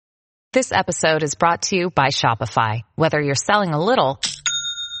This episode is brought to you by Shopify. Whether you're selling a little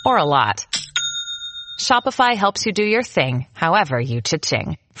or a lot, Shopify helps you do your thing, however you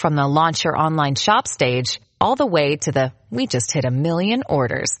cha-ching. From the launch your online shop stage, all the way to the we just hit 1 million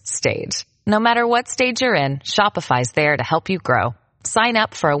orders stage. No matter what stage you're in, Shopify's there to help you grow. Sign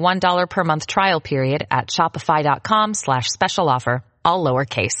up for a $1 per month trial period at shopify.com/special offer, all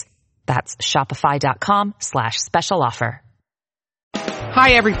lowercase. That's shopify.com/special offer.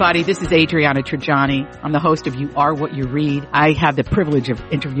 Hi, everybody. This is Adriana Trajani. I'm the host of You Are What You Read. I have the privilege of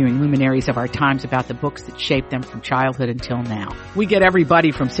interviewing luminaries of our times about the books that shaped them from childhood until now. We get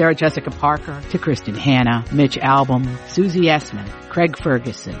everybody from Sarah Jessica Parker to Kristen Hanna, Mitch Albom, Susie Essman, Craig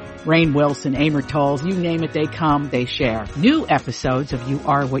Ferguson, Rainn Wilson, Amor Towles, you name it, they come, they share. New episodes of You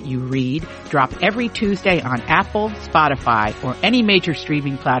Are What You Read drop every Tuesday on Apple, Spotify, or any major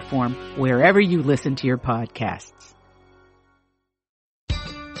streaming platform wherever you listen to your podcasts.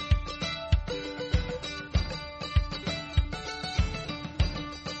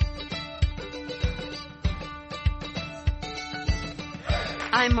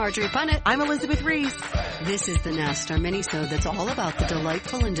 I'm Marjorie Punnett. I'm Elizabeth Reese. This is The Nest, our mini-sode that's all about the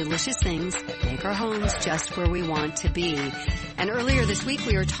delightful and delicious things that make our homes just where we want to be. And earlier this week,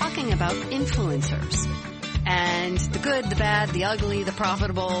 we were talking about influencers. And the good, the bad, the ugly, the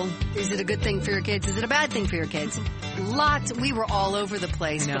profitable. Is it a good thing for your kids? Is it a bad thing for your kids? We were all over the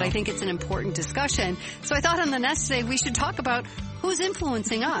place, but I think it's an important discussion. So I thought on The Nest today we should talk about who's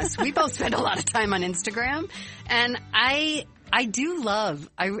influencing us. We both spend a lot of time on Instagram, and I do love,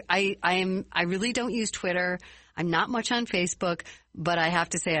 I really don't use Twitter. I'm not much on Facebook, but I have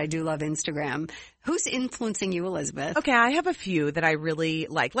to say I do love Instagram. Who's influencing you, Elizabeth? Okay, I have a few that I really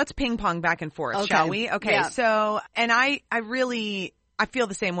like. Let's ping pong back and forth, shall we? Okay, yeah. So, and I feel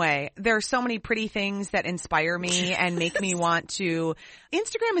the same way. There are so many pretty things that inspire me and make me want to.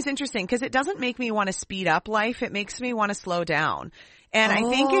 Instagram is interesting because it doesn't make me want to speed up life. It makes me want to slow down. And I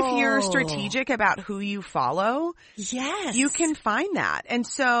think if you're strategic about who you follow, yes, you can find that. And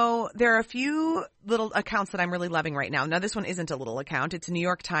so there are a few little accounts that I'm really loving right now. Now, this one isn't a little account. It's New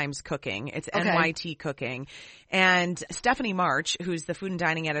York Times Cooking. It's NYT Cooking. And Stephanie March, who's the food and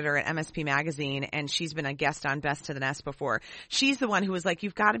dining editor at MSP Magazine, and she's been a guest on Best to the Nest before. She's the one who was like,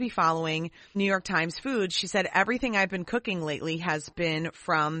 you've got to be following New York Times Food. She said, everything I've been cooking lately has been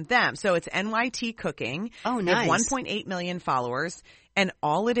from them. So it's NYT Cooking. Oh, nice. They have 1.8 million followers. And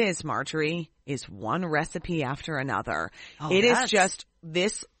all it is, Marjorie, is one recipe after another. It is just,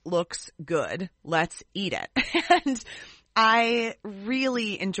 this looks good. Let's eat it. And I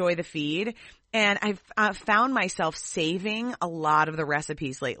really enjoy the feed. And I've found myself saving a lot of the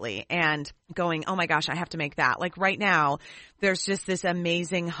recipes lately and going, oh my gosh, I have to make that. Like right now, there's just this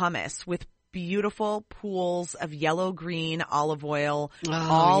amazing hummus with beautiful pools of yellow-green olive oil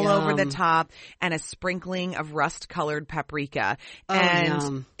all over the top and a sprinkling of rust-colored paprika.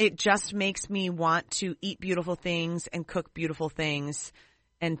 And it just makes me want to eat beautiful things and cook beautiful things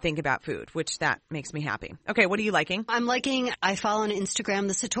and think about food, which that makes me happy. Okay, what are you liking? I follow on Instagram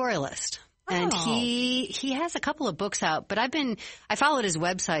the Sartorialist. And he has a couple of books out, but I followed his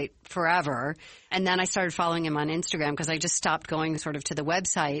website forever, and then I started following him on Instagram because I just stopped going sort of to the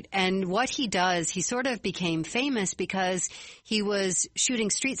website. And what he does, he sort of became famous because he was shooting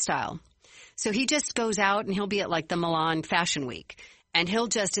street style. So he just goes out and he'll be at like the Milan Fashion Week, and he'll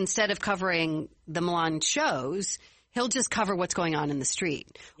just, instead of covering the Milan shows, he'll just cover what's going on in the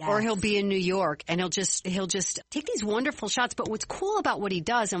street. Yes. Or he'll be in New York and he'll just take these wonderful shots. But what's cool about what he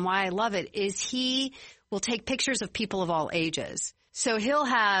does and why I love it is he will take pictures of people of all ages. So he'll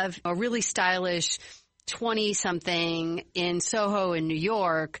have a really stylish 20-something in Soho in New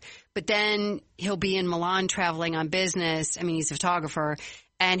York, but then he'll be in Milan traveling on business. I mean, he's a photographer,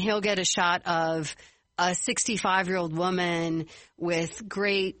 and he'll get a shot of a 65-year-old woman with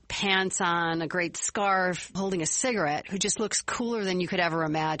great pants on, a great scarf, holding a cigarette, who just looks cooler than you could ever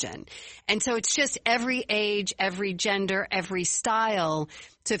imagine. And so it's just every age, every gender, every style.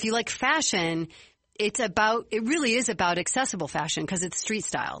 So if you like fashion, it really is about accessible fashion because it's street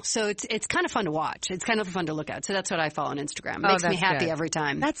style. So it's kind of fun to watch. It's kind of fun to look at. So that's what I follow on Instagram. It makes me happy every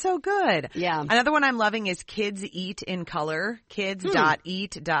time. That's so good. Yeah. Another one I'm loving is Kids Eat in Color.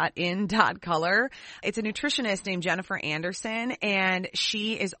 Kids.eat.in.color. It's a nutritionist named Jennifer Anderson, and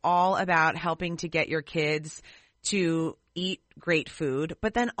she is all about helping to get your kids to eat great food.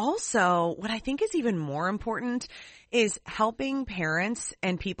 But then also, what I think is even more important is helping parents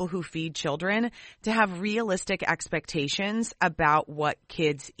and people who feed children to have realistic expectations about what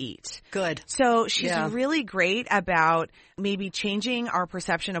kids eat. Good. So she's really great about maybe changing our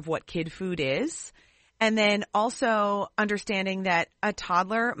perception of what kid food is And then also understanding that a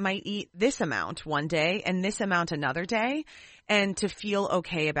toddler might eat this amount one day and this amount another day, and to feel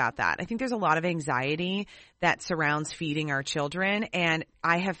okay about that. I think there's a lot of anxiety that surrounds feeding our children, and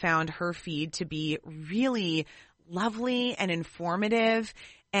I have found her feed to be really lovely and informative.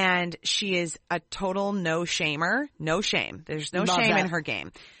 And she is a total no-shamer. No shame. There's no shame in her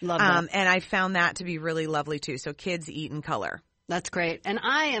game. Love that. And I found that to be really lovely too. So kids eat in color. That's great. And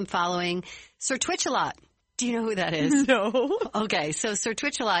I am following Sir Twitch-a-Lot. Do you know who that is? No. Okay. So Sir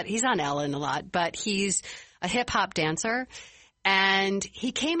Twitch-a-Lot, he's on Ellen a lot, but he's a hip-hop dancer. And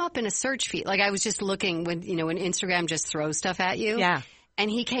he came up in a search feed. Like I was just looking when Instagram just throws stuff at you. Yeah.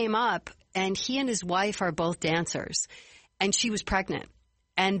 And he came up, and he and his wife are both dancers. And she was pregnant.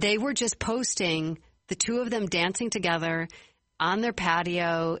 And they were just posting the two of them dancing together on their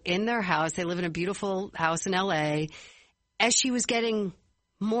patio in their house. They live in a beautiful house in L.A. As she was getting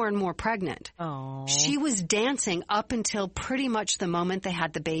more and more pregnant. Oh. She was dancing up until pretty much the moment they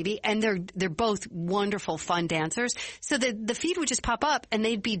had the baby. And they're both wonderful, fun dancers. So the feed would just pop up and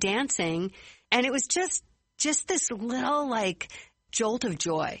they'd be dancing. And it was just this little like jolt of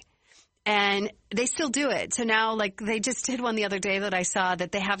joy. And they still do it. So now, like, they just did one the other day that I saw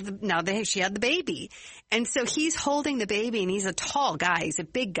that she had the baby. And so he's holding the baby, and he's a tall guy. He's a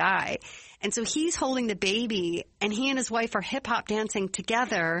big guy. And so he's holding the baby, and he and his wife are hip-hop dancing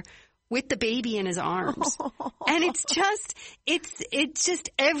together with the baby in his arms. And it's just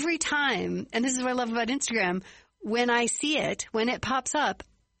every time, and this is what I love about Instagram, when I see it, when it pops up,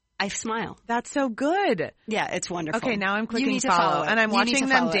 I smile. That's so good. Yeah, it's wonderful. Okay, now I'm clicking follow and I'm watching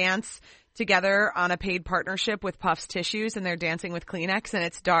them dance together on a paid partnership with Puffs Tissues, and they're dancing with Kleenex, and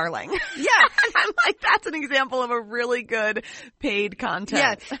it's darling. Yeah. And I'm like, that's an example of a really good paid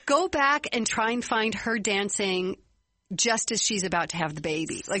content. Yeah, go back and try and find her dancing just as she's about to have the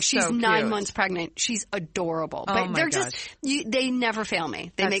baby. Like she's so 9 cute. months pregnant. She's adorable. Oh But my they're gosh. they never fail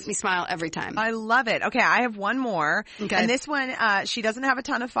me. They make me smile every time. I love it. Okay, I have one more. Okay. And this one, she doesn't have a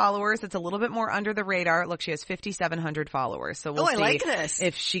ton of followers. It's a little bit more under the radar. Look, she has 5,700 followers. So we'll I see like this.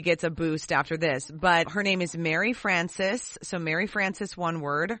 if she gets a boost after this. But her name is Mary Frances. So Mary Frances, one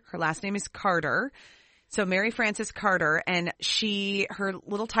word. Her last name is Carter. So Mary Frances Carter, and her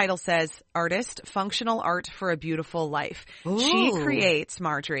little title says, Artist, Functional Art for a Beautiful Life. Ooh. She creates,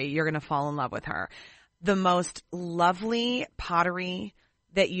 Marjorie, you're going to fall in love with her, the most lovely pottery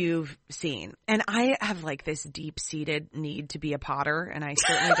that you've seen. And I have like this deep-seated need to be a potter, and I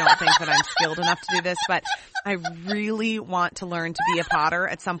certainly don't think that I'm skilled enough to do this, but I really want to learn to be a potter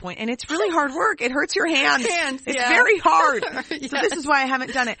at some point. And it's really hard work. It hurts your hands. It's very hard. Yes. So this is why I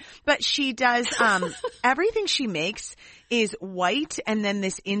haven't done it. But she does, everything she makes is white and then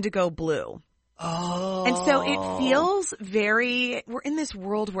this indigo blue. Oh. And so it feels we're in this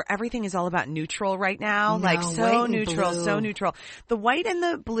world where everything is all about neutral right now. No, like so white and neutral, blue. so neutral. The white and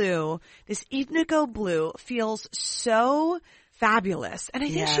the blue, this indigo blue feels so fabulous. And I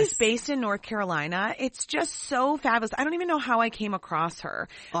think she's based in North Carolina. It's just so fabulous. I don't even know how I came across her.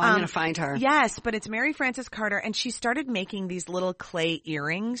 Oh, I'm going to find her. Yes, but it's Mary Frances Carter, and she started making these little clay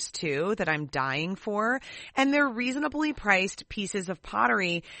earrings too that I'm dying for. And they're reasonably priced pieces of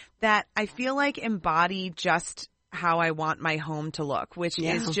pottery that I feel like embody just how I want my home to look, which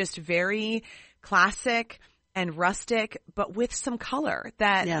is just very classic and rustic, but with some color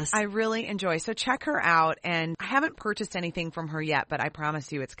that I really enjoy. So check her out. And I haven't purchased anything from her yet, but I promise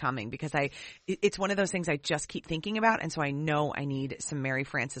you it's coming because it's one of those things I just keep thinking about. And so I know I need some Mary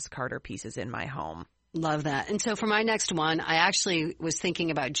Frances Carter pieces in my home. Love that. And so for my next one, I actually was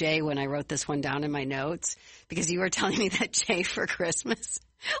thinking about Jay when I wrote this one down in my notes, because you were telling me that Jay for Christmas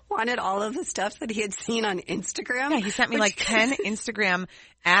wanted all of the stuff that he had seen on Instagram. Yeah, he sent me like 10 Instagram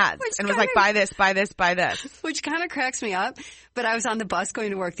ads and was like, buy this, buy this, buy this. Which kind of cracks me up. But I was on the bus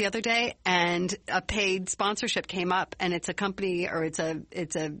going to work the other day, and a paid sponsorship came up, and it's a company, or it's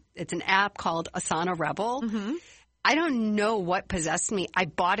an app called Asana Rebel. Mm-hmm. I don't know what possessed me. I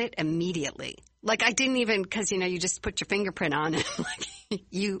bought it immediately. Like I didn't even, cause you just put your fingerprint on it. Like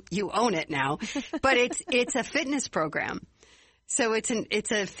you own it now, but it's a fitness program. So it's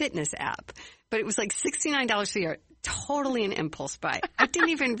a fitness app, but it was like $69 a year. Totally an impulse buy. I didn't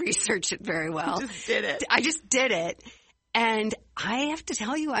even research it very well. I just did it. And I have to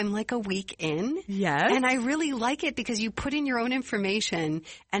tell you, I'm like a week in. Yes. And I really like it because you put in your own information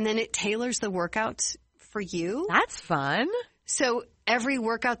and then it tailors the workouts for you. That's fun. So every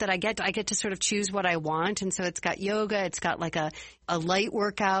workout that I get to sort of choose what I want. And so it's got yoga, it's got like a light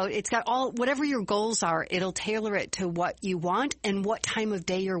workout, it's got whatever your goals are, it'll tailor it to what you want and what time of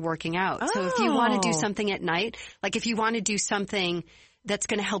day you're working out. Oh. So if you want to do something at night, like if you want to do something that's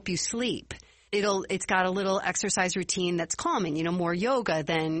going to help you sleep, it's got a little exercise routine that's calming, more yoga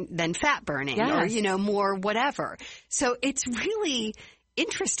than fat burning or, more whatever. So it's really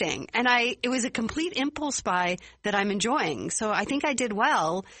interesting. And it was a complete impulse buy that I'm enjoying. So I think I did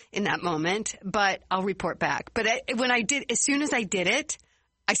well in that moment, but I'll report back. But as soon as I did it,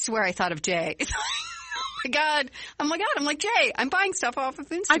 I swear I thought of Jay. Oh my God. I'm like, Jay, I'm buying stuff off of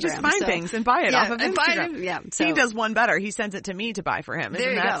Instagram. I just find things and buy it off of Instagram. So. He does one better. He sends it to me to buy for him.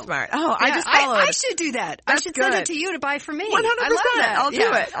 Isn't that smart? Oh, I just followed. I should do that. I should send it to you to buy for me. 100%. I'll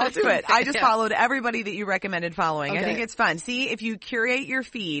do it. I just followed everybody that you recommended following. Okay. I think it's fun. See, if you curate your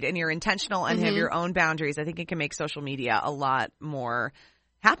feed and you're intentional and have your own boundaries, I think it can make social media a lot more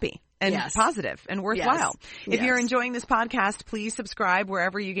happy. And positive and worthwhile. If you're enjoying this podcast, please subscribe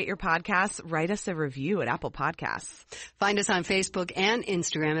wherever you get your podcasts. Write us a review at Apple Podcasts. Find us on Facebook and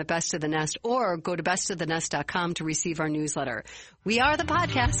Instagram at Best of the Nest, or go to bestofthenest.com to receive our newsletter. We are the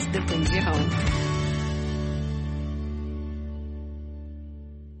podcast that brings you home.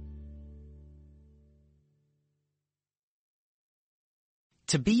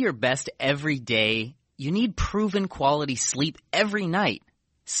 To be your best every day, you need proven quality sleep every night.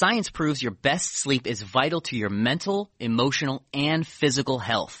 Science proves your best sleep is vital to your mental, emotional, and physical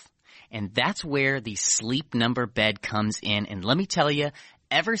health. And that's where the Sleep Number bed comes in. And let me tell you,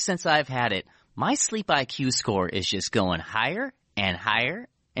 ever since I've had it, my sleep IQ score is just going higher and higher.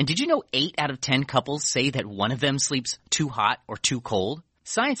 And did you know 8 out of 10 couples say that one of them sleeps too hot or too cold?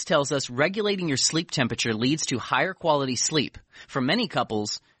 Science tells us regulating your sleep temperature leads to higher quality sleep. For many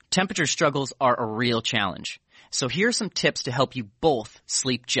couples, temperature struggles are a real challenge. So here are some tips to help you both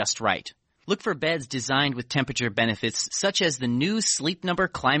sleep just right. Look for beds designed with temperature benefits such as the new Sleep Number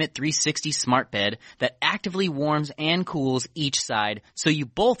Climate 360 Smart Bed that actively warms and cools each side so you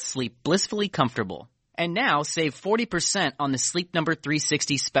both sleep blissfully comfortable. And now save 40% on the Sleep Number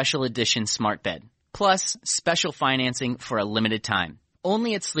 360 Special Edition Smart Bed. Plus special financing for a limited time.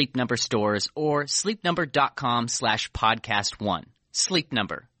 Only at Sleep Number stores or sleepnumber.com/podcast1. Sleep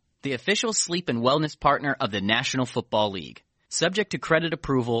Number, the official sleep and wellness partner of the National Football League. Subject to credit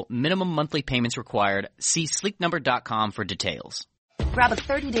approval, minimum monthly payments required. See sleepnumber.com for details. Grab a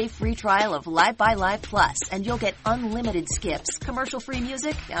 30-day free trial of Live by Live Plus, and you'll get unlimited skips, commercial-free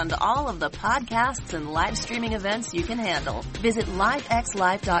music, and all of the podcasts and live streaming events you can handle. Visit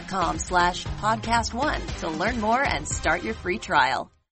livexlive.com/podcast1 to learn more and start your free trial.